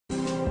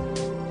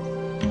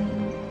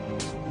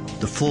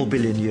The 4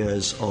 billion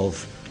years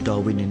of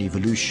Darwinian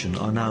evolution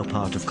are now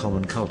part of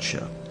common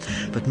culture.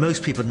 But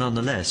most people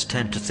nonetheless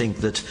tend to think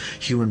that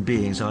human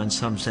beings are in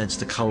some sense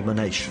the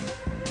culmination.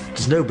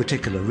 There's no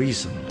particular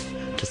reason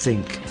to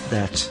think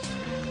that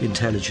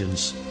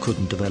intelligence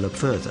couldn't develop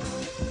further.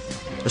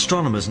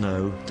 Astronomers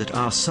know that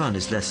our sun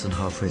is less than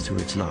halfway through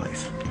its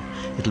life.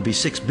 It'll be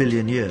 6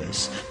 billion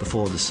years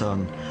before the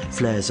sun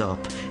flares up,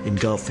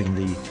 engulfing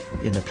the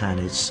inner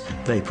planets,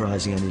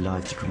 vaporizing any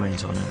life that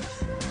remains on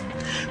Earth.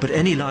 But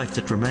any life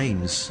that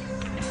remains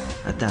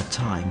at that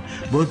time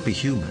won't be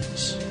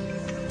humans.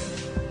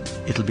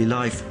 It'll be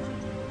life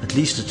at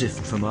least as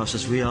different from us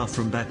as we are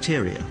from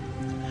bacteria,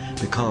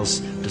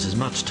 because there's as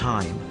much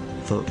time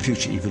for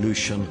future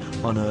evolution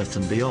on Earth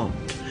and beyond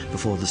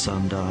before the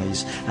sun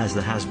dies as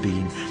there has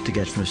been to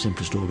get from the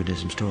simplest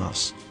organisms to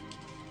us.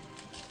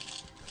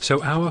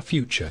 So our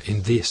future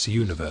in this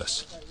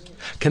universe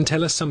can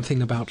tell us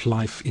something about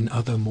life in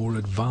other more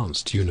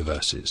advanced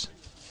universes.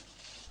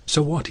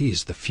 So what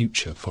is the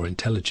future for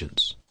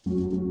intelligence?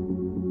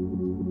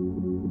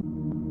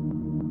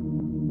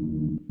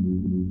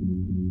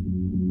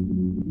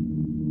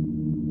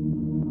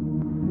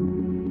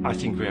 I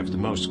think we have the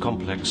most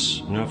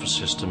complex nervous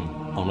system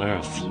on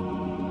Earth.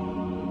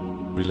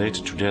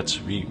 Related to that,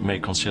 we may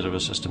consider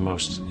us as the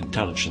most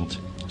intelligent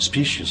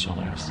species on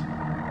Earth.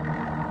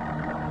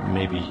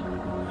 Maybe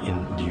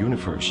in the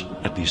universe,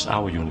 at least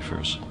our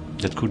universe,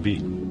 that could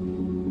be.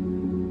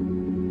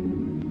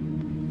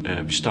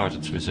 We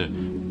started with a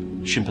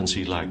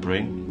chimpanzee-like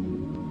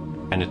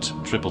brain, and it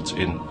tripled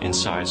in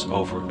size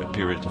over a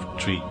period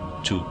of 3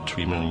 to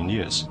 3 million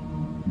years.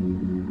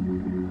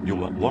 You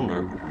might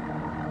wonder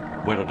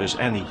whether there's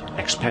any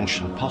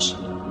expansion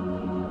possible.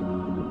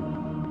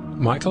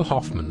 Michael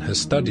Hoffman has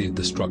studied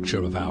the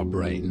structure of our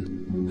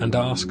brain and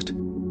asked,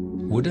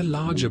 would a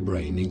larger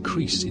brain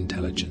increase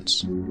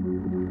intelligence?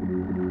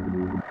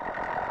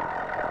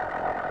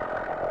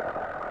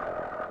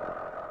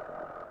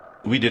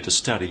 We did a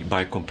study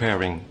by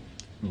comparing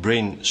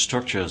brain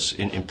structures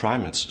in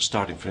primates,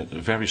 starting from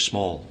very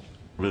small,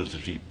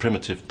 relatively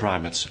primitive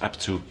primates up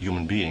to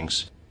human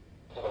beings.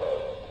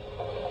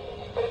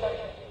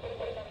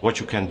 What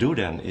you can do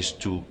then is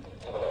to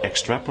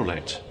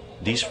extrapolate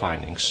these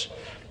findings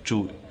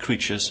to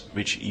creatures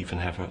which even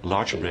have a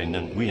larger brain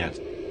than we had.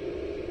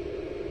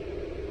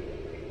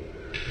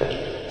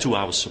 To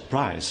our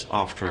surprise,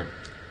 after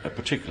a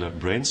particular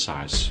brain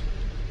size,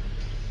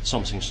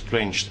 something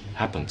strange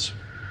happened.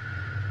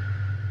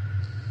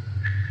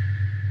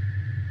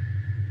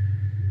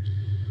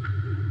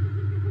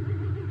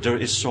 There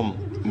is some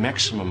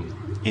maximum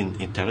in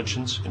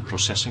intelligence, in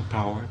processing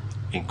power,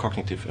 in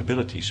cognitive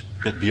abilities,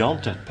 but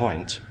beyond that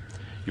point,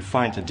 you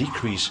find a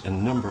decrease in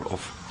the number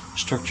of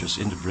structures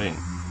in the brain.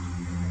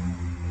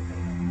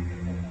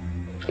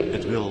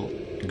 It will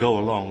go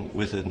along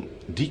with a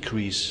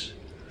decrease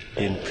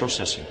in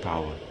processing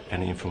power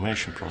and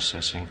information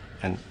processing,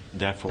 and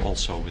therefore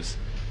also with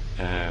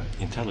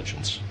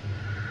intelligence.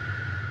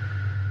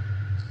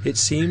 It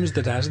seems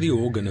that as the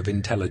organ of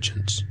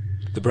intelligence,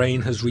 the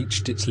brain has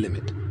reached its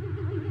limit.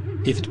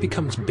 If it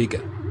becomes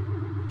bigger,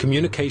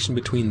 communication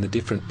between the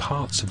different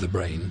parts of the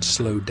brain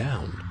slow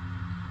down,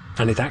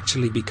 and it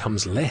actually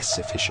becomes less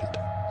efficient.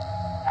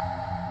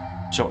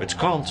 So it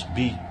can't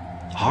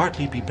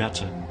hardly be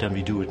better than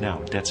we do it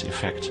now. That's in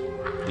fact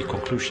the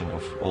conclusion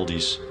of all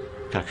these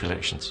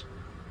calculations.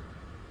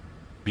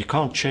 We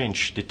can't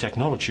change the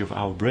technology of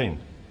our brain.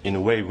 In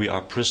a way, we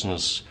are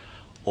prisoners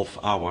of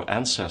our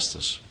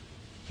ancestors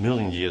a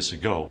million years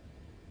ago,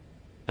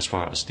 as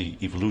far as the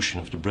evolution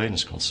of the brain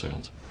is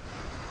concerned.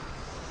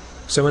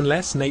 So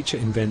unless nature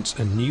invents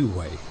a new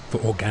way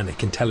for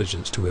organic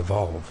intelligence to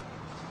evolve,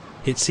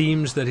 it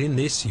seems that in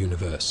this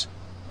universe,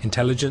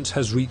 intelligence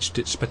has reached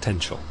its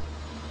potential.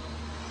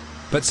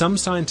 But some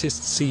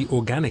scientists see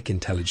organic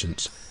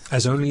intelligence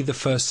as only the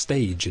first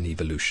stage in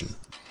evolution,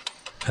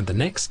 and the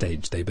next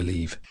stage, they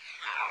believe,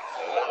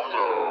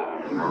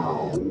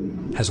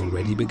 has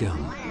already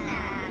begun.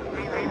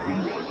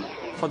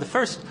 For the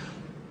first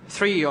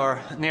 3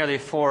 or nearly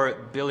 4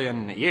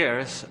 billion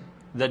years,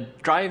 the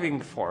driving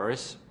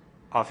force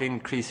of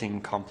increasing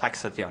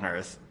complexity on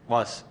Earth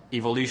was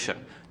evolution,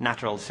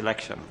 natural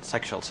selection,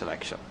 sexual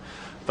selection.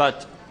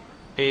 But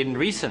in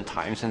recent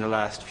times, in the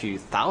last few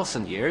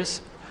thousand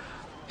years,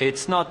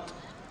 it's not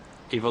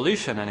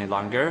evolution any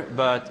longer,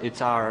 but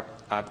it's our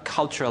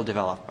cultural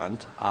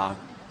development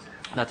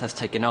that has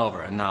taken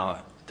over, and now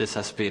this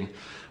has been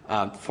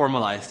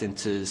formalized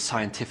into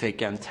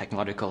scientific and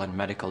technological and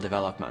medical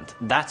development.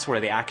 That's where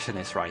the action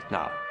is right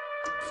now.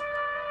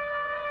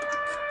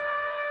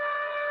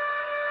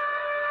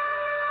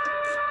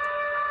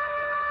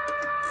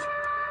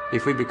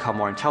 If we become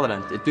more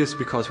intelligent, it is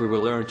because we will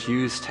learn to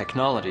use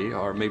technology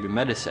or maybe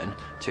medicine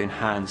to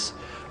enhance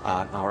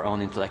our own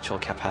intellectual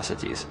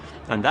capacities.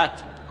 And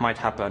that might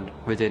happen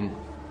within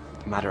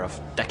a matter of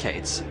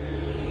decades.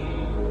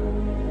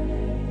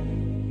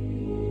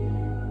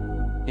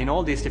 In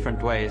all these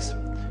different ways,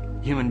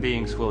 human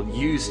beings will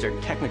use their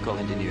technical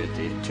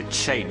ingenuity to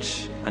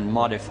change and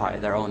modify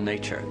their own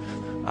nature.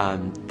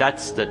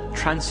 That's the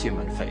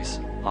transhuman phase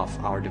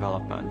of our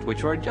development,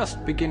 which we're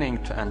just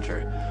beginning to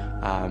enter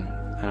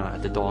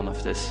at the dawn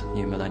of this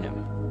new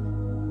millennium.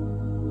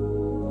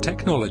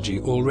 Technology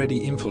already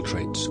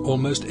infiltrates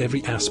almost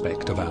every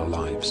aspect of our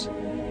lives.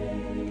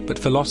 But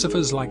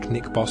philosophers like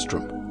Nick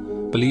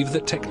Bostrom believe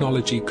that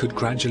technology could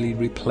gradually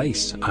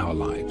replace our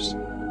lives,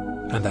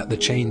 and that the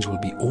change will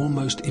be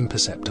almost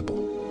imperceptible.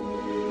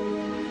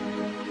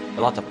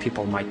 A lot of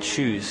people might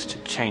choose to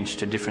change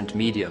to a different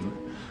medium,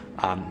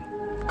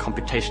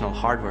 computational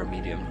hardware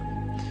medium,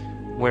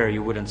 where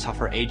you wouldn't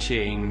suffer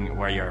aging,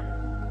 where your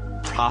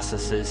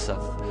processes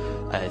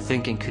of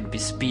thinking could be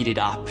speeded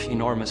up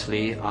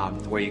enormously,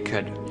 where you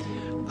could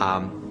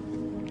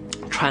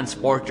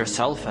transport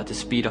yourself at the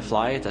speed of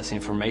light as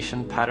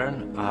information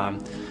pattern,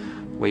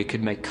 where you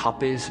could make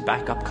copies,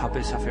 backup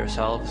copies of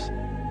yourselves.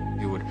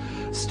 You would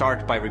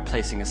start by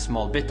replacing a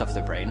small bit of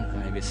the brain,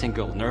 maybe a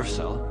single nerve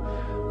cell,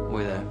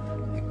 with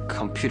a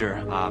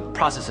computer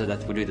processor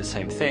that would do the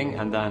same thing,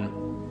 and then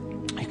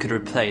you could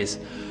replace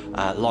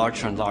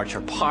larger and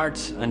larger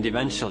parts, and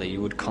eventually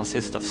you would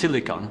consist of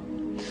silicon.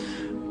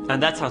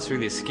 And that sounds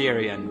really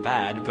scary and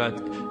bad,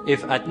 but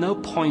if at no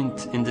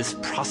point in this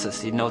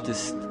process you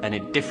noticed any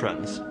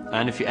difference,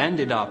 and if you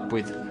ended up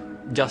with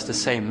just the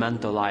same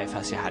mental life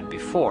as you had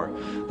before,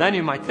 then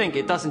you might think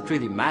it doesn't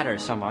really matter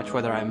so much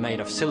whether I'm made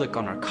of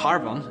silicon or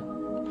carbon,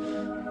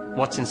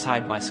 what's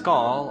inside my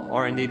skull,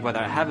 or indeed whether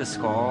I have a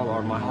skull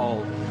or my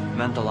whole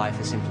mental life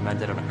is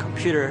implemented on a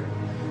computer.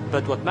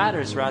 But what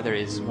matters rather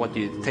is what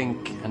you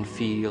think and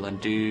feel and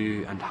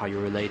do and how you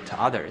relate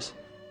to others.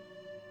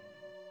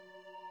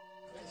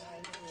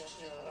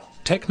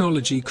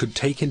 Technology could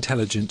take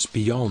intelligence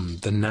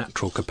beyond the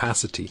natural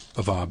capacity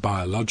of our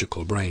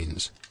biological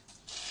brains.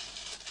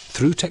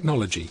 Through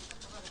technology,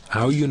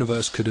 our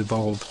universe could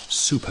evolve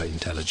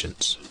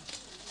superintelligence.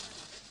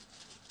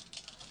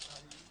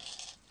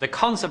 The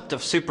concept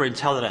of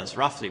superintelligence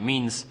roughly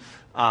means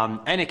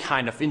any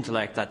kind of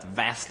intellect that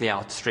vastly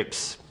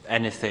outstrips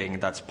anything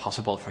that's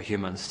possible for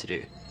humans to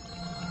do.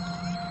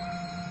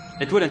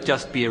 It wouldn't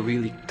just be a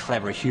really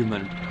clever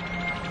human.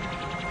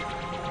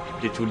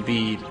 It would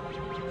be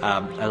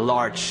a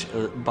large,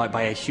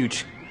 by a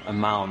huge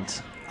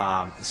amount,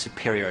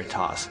 superior to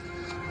us.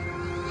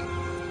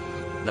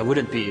 There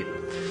wouldn't be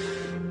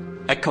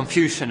a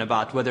confusion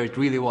about whether it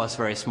really was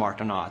very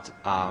smart or not.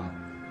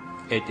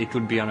 It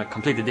would be on a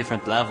completely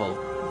different level.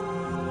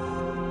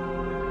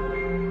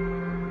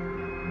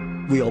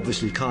 We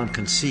obviously can't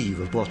conceive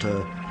of what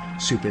a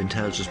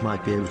superintelligence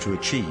might be able to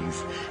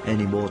achieve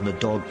any more than a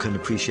dog can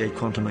appreciate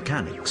quantum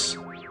mechanics.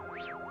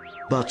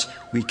 But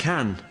we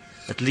can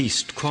at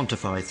least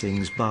quantify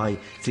things by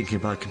thinking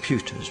about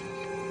computers.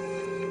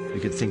 We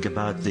can think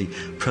about the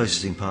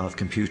processing power of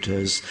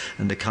computers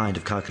and the kind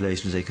of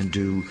calculations they can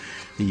do,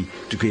 the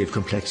degree of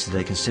complexity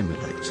they can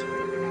simulate.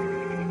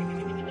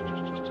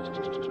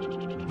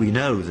 We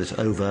know that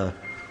over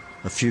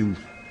a few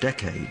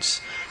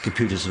decades,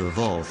 computers have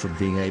evolved from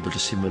being able to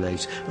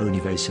simulate only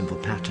very simple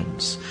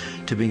patterns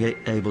to being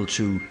able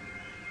to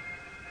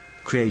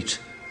create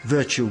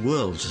virtual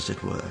worlds, as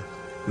it were,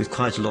 with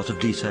quite a lot of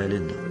detail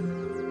in them.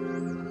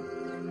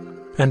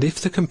 And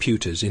if the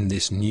computers in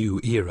this new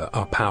era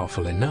are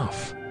powerful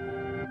enough,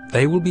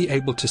 they will be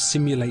able to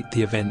simulate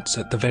the events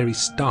at the very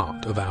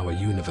start of our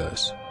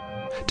universe,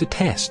 to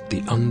test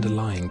the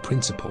underlying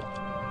principle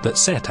that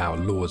set our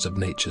laws of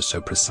nature so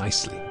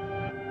precisely,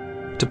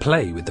 to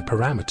play with the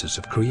parameters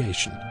of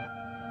creation,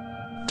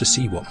 to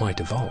see what might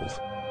evolve.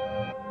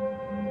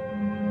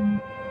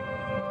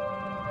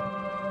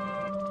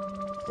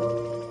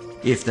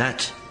 If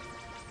that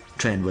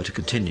trend were to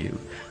continue,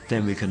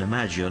 then we can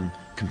imagine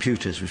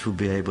computers which will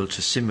be able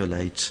to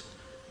simulate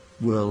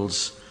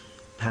worlds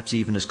perhaps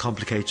even as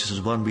complicated as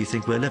one we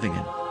think we're living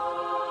in.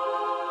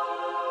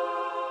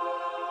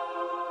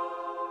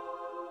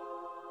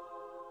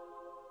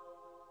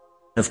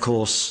 Of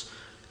course,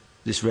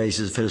 this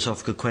raises a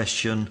philosophical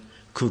question: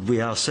 could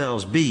we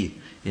ourselves be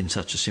in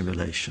such a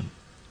simulation?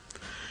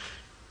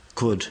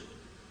 Could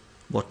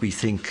what we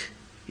think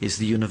is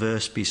the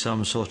universe be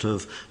some sort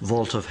of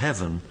vault of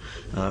heaven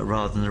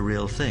rather than a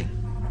real thing?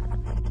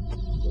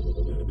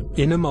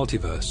 In a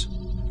multiverse,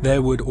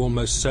 there would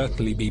almost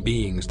certainly be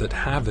beings that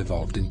have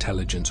evolved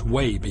intelligence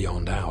way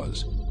beyond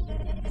ours,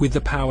 with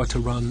the power to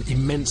run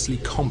immensely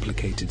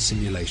complicated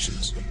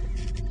simulations.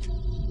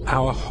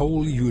 Our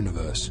whole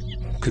universe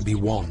could be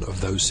one of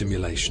those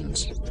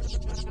simulations.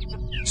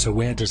 So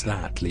where does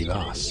that leave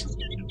us?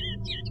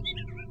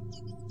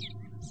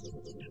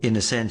 In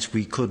a sense,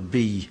 we could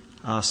be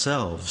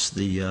ourselves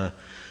the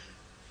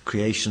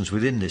creations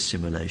within this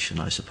simulation,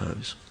 I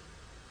suppose.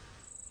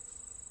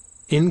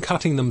 In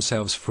cutting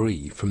themselves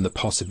free from the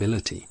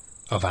possibility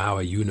of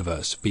our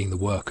universe being the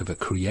work of a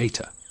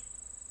creator,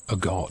 a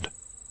god,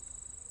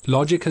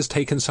 logic has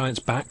taken science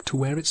back to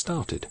where it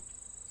started.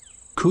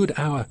 Could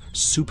our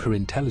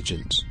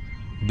superintelligence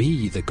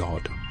be the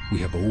god we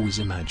have always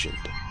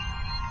imagined?